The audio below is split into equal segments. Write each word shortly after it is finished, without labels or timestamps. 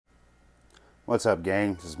What's up,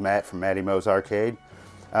 gang? This is Matt from Matty Mo's Arcade.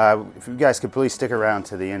 If you guys could please stick around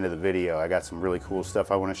to the end of the video, I got some really cool stuff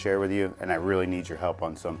I want to share with you, and I really need your help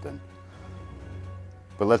on something.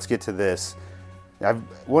 But let's get to this. I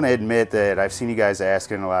want to admit that I've seen you guys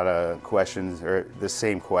asking a lot of questions, or the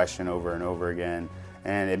same question over and over again,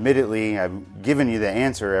 and admittedly I've given you the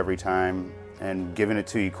answer every time and given it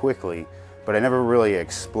to you quickly, but I never really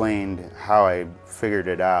explained how I figured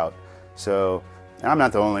it out. So I'm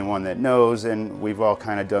not the only one that knows, and we've all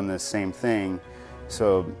kind of done the same thing.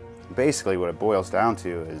 So basically what it boils down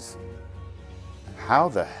to is, how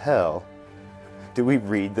the hell do we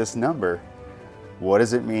read this number? What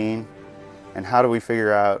does it mean? And how do we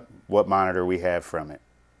figure out what monitor we have from it?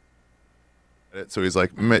 So he's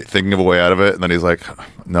like thinking of a way out of it, and then he's like,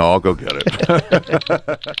 no, I'll go get it.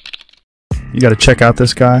 You got to check out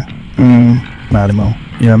this guy, Matty Mo.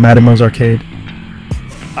 Yeah, Matty Mo's Arcade.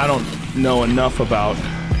 I don't know enough about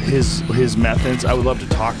his methods. I would love to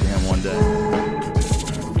talk to him one day.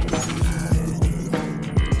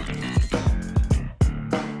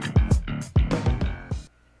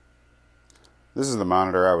 This is the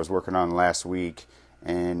monitor I was working on last week,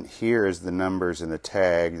 and here is the numbers in the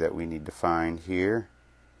tag that we need to find here.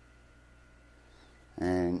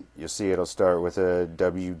 And you'll see it'll start with a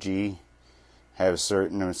WG, have a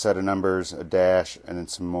certain set of numbers, a dash, and then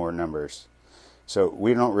some more numbers. So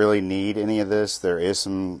we don't really need any of this. There is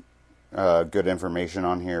some good information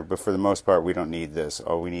on here, but for the most part we don't need this.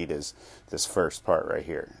 All we need is this first part right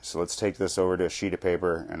here. So let's take this over to a sheet of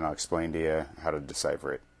paper and I'll explain to you how to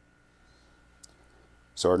decipher it.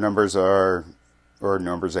 So our numbers are, or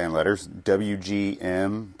numbers and letters,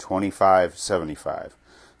 WGM2575.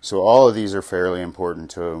 So all of these are fairly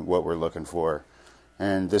important to what we're looking for.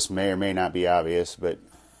 And this may or may not be obvious, but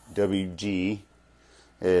WG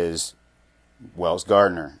is Wells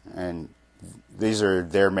Gardner, and these are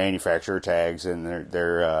their manufacturer tags and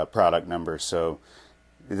their product numbers. So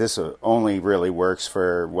this only really works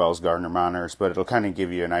for Wells Gardner monitors, but it'll kind of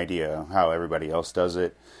give you an idea of how everybody else does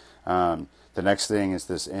it. The next thing is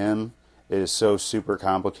this M. It is so super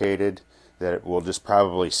complicated that we'll just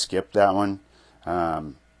probably skip that one.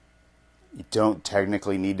 You don't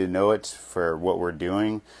technically need to know it for what we're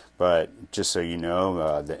doing, but just so you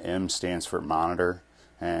know, the M stands for monitor,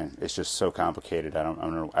 and it's just so complicated. I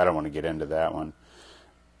don't want to get into that one.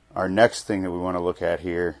 Our next thing that we want to look at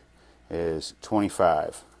here is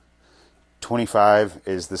 25. 25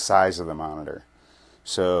 is the size of the monitor.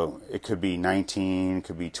 So it could be 19, it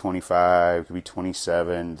could be 25, it could be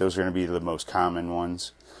 27. Those are going to be the most common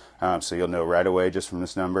ones. So you'll know right away just from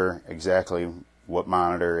this number exactly what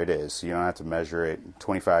monitor it is. So you don't have to measure it.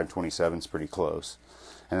 25, 27 is pretty close.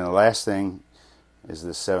 And then the last thing is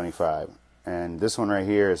this 75. And this one right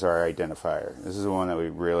here is our identifier. This is the one that we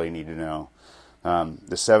really need to know.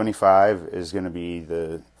 The 75 is going to be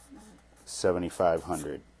the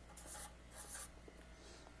 7500.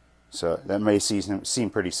 So that may seem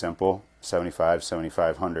pretty simple, 75,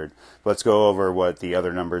 7500. Let's go over what the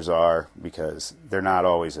other numbers are, because they're not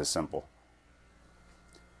always as simple.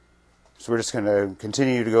 So we're just going to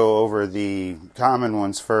continue to go over the common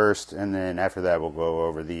ones first, and then after that we'll go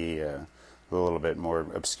over the a little bit more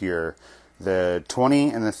obscure. The 20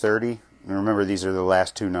 and the 30, and remember these are the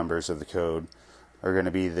last two numbers of the code, are going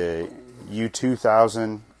to be the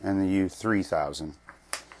U2000 and the U3000.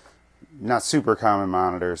 Not super common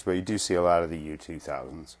monitors, but you do see a lot of the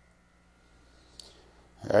U2000s.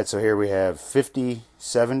 Alright, so here we have 50,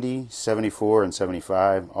 70, 74, and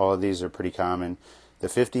 75. All of these are pretty common. The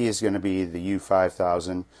 50 is going to be the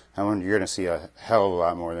U5000. And you're going to see a hell of a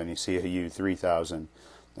lot more than you see a U3000.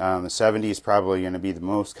 The 70 is probably going to be the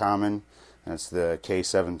most common. That's the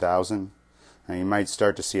K7000. And you might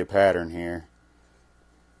start to see a pattern here.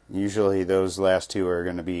 Usually those last two are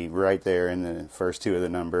going to be right there in the first two of the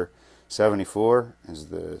number. 74 is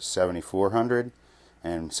the 7400,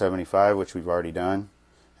 and 75, which we've already done,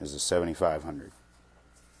 is the 7500.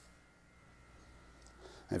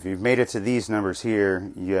 If you've made it to these numbers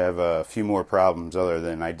here, you have a few more problems other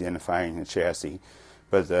than identifying the chassis.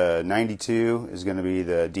 But the 92 is going to be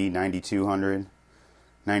the D9200,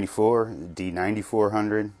 94, the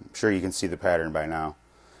D9400. I'm sure you can see the pattern by now.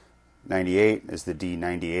 98 is the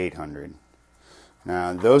D9800.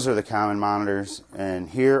 Now those are the common monitors, and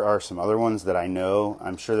here are some other ones that I know.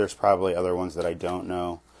 I'm sure there's probably other ones that I don't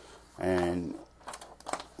know, and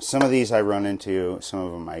some of these I run into, some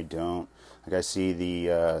of them I don't. Like I see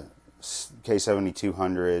the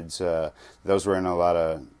K7200s, those were in a lot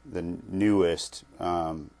of the newest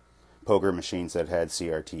poker machines that had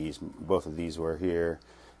CRTs. Both of these were here,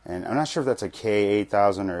 and I'm not sure if that's a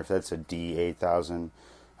K8000 or if that's a D8000,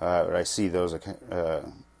 but I see those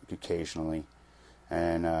occasionally.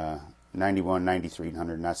 and 91,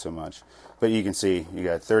 9300, not so much. But you can see you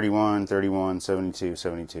got 31, 31, 72,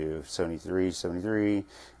 72, 73, 73.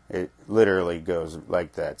 It literally goes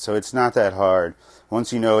like that. So it's not that hard.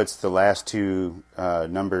 Once you know it's the last two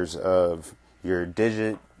numbers of your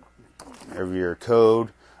digit, of your code,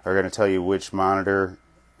 are going to tell you which monitor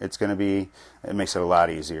it's going to be, it makes it a lot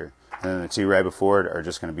easier. And then the two right before it are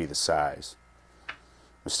just going to be the size.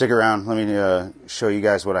 But stick around. Let me show you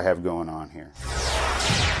guys what I have going on here.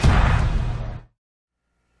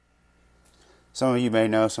 Some of you may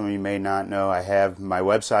know, some of you may not know. My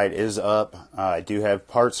website is up. I do have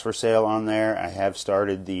parts for sale on there. I have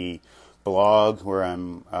started the blog where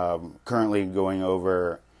I'm currently going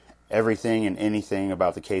over everything and anything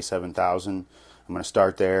about the K7000. I'm going to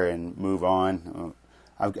start there and move on.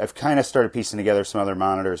 I've kind of started piecing together some other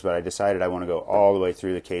monitors, but I decided I want to go all the way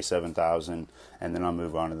through the K7000, and then I'll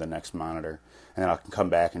move on to the next monitor. And then I'll come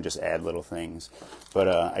back and just add little things. But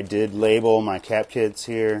I did label my cap kits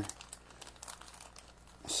here,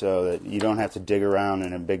 so that you don't have to dig around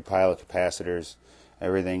in a big pile of capacitors.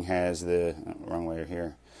 Everything has the, wrong way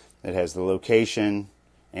here, it has the location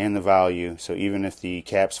and the value, so even if the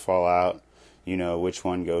caps fall out, you know which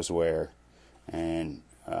one goes where. And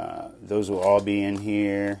those will all be in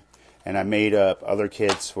here. And I made up other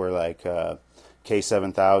kits for like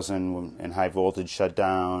K7000 and high voltage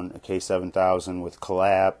shutdown, a K7000 with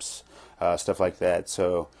collapse, stuff like that.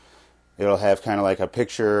 So it'll have kind of like a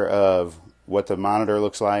picture of what the monitor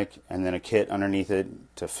looks like, and then a kit underneath it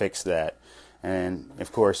to fix that. And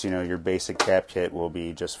of course, you know, your basic cap kit will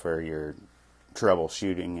be just for your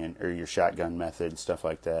troubleshooting and or your shotgun method, stuff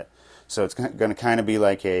like that. So it's going to kind of be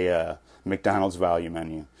like a McDonald's value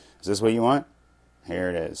menu. Is this what you want? Here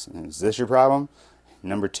it is. And is this your problem?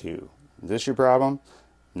 Number 2. Is this your problem?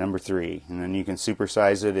 Number 3. And then you can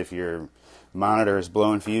supersize it. If your monitor is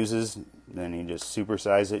blowing fuses, then you just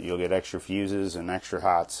supersize it. You'll get extra fuses and extra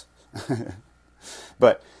hots.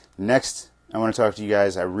 But next, I want to talk to you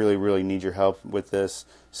guys. I really need your help with this.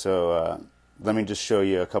 So let me just show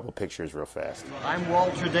you a couple pictures real fast. I'm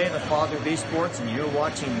Walter Day, the father of esports, and you're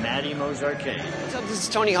watching Matty Mo's Arcade. What's up? This is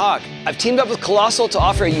Tony Hawk. I've teamed up with Colossal to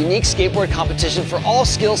offer a unique skateboard competition for all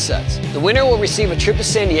skill sets. The winner will receive a trip to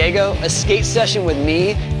San Diego, a skate session with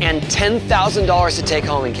me, and $10,000 to take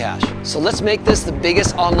home in cash. So let's make this the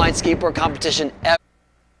biggest online skateboard competition ever.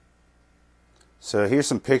 So here's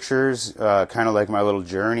some pictures, kind of like my little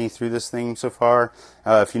journey through this thing so far.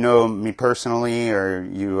 If you know me personally, or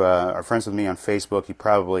you are friends with me on Facebook, you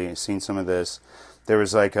probably have seen some of this. There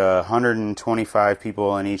was like 125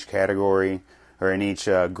 people in each category, or in each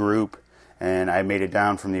group, and I made it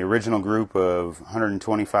down from the original group of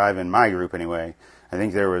 125 in my group anyway. I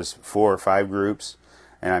think there was 4 or 5 groups,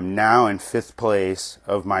 and I'm now in 5th place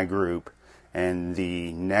of my group, and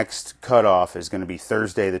the next cutoff is going to be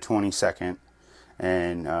Thursday the 22nd.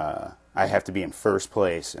 And I have to be in 1st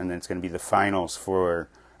place, and then it's going to be the finals for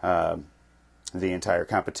the entire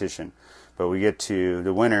competition. But we get to,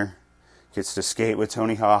 the winner gets to skate with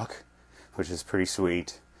Tony Hawk, which is pretty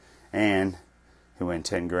sweet, and he win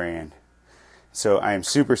 10 grand. So I am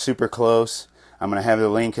super close. I'm going to have the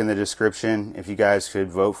link in the description. If you guys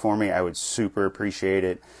could vote for me, I would super appreciate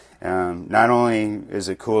it. Not only is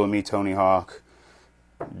it cool to meet Tony Hawk,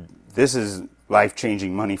 this is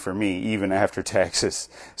life-changing money for me, even after taxes.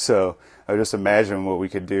 So I just imagine what we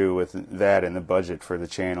could do with that in the budget for the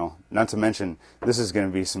channel. Not to mention, this is going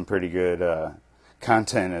to be some pretty good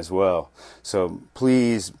content as well. So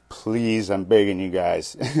please, I'm begging you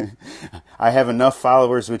guys. I have enough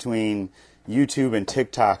followers between YouTube and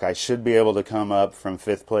TikTok. I should be able to come up from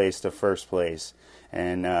 5th place to 1st place.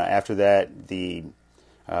 And after that, the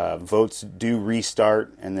votes do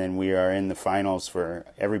restart, and then we are in the finals for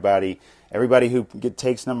everybody. Everybody who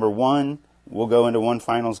takes number 1 will go into one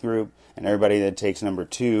finals group, and everybody that takes number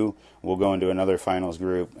 2 will go into another finals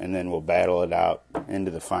group, and then we'll battle it out into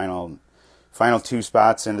the final 2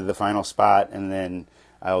 spots, into the final spot, and then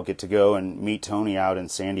I'll get to go and meet Tony out in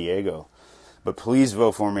San Diego. But please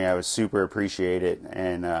vote for me. I would super appreciate it,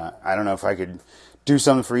 and I don't know if I could do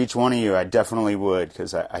something for each one of you. I definitely would,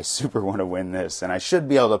 because I super want to win this, and I should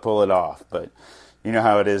be able to pull it off, but you know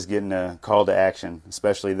how it is getting a call to action,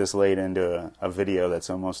 especially this late into a video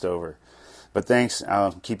that's almost over. But thanks.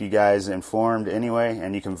 I'll keep you guys informed anyway,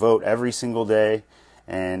 and you can vote every single day.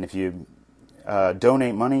 And if you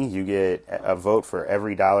donate money, you get a vote for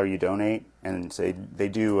every dollar you donate, and they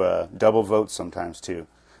do double votes sometimes too.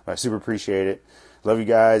 I super appreciate it. Love you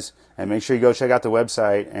guys, and make sure you go check out the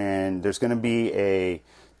website. And there's going to be a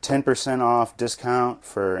 10% off discount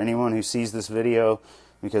for anyone who sees this video,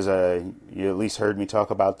 because you at least heard me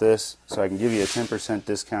talk about this, so I can give you a 10%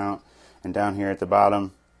 discount. And down here at the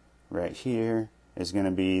bottom, right here, is going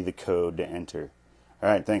to be the code to enter. All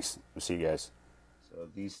right, thanks. We'll see you guys. So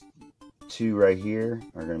these two right here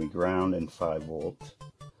are going to be ground and 5 volt.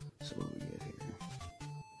 So what do we get here?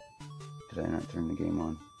 Did I not turn the game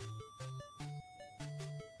on?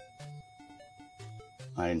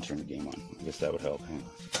 I didn't turn the game on. I guess that would help. Hang on.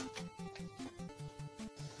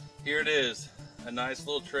 Here it is. A nice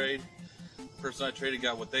little trade. The person I traded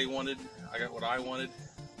got what they wanted. I got what I wanted.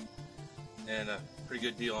 And a pretty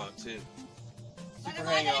good deal on it, too. Super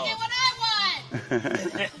hang on. Get what I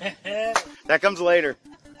want! That comes later.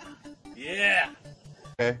 Yeah.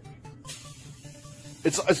 Okay.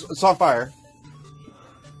 It's on fire.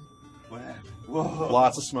 Whoa.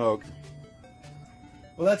 Lots of smoke.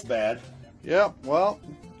 Well, that's bad. Yeah, well,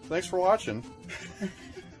 thanks for watching.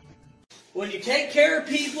 When you take care of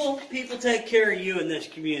people, people take care of you in this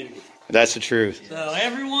community. That's the truth. So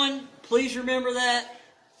everyone, please remember that.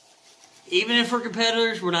 Even if we're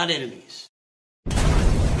competitors, we're not enemies.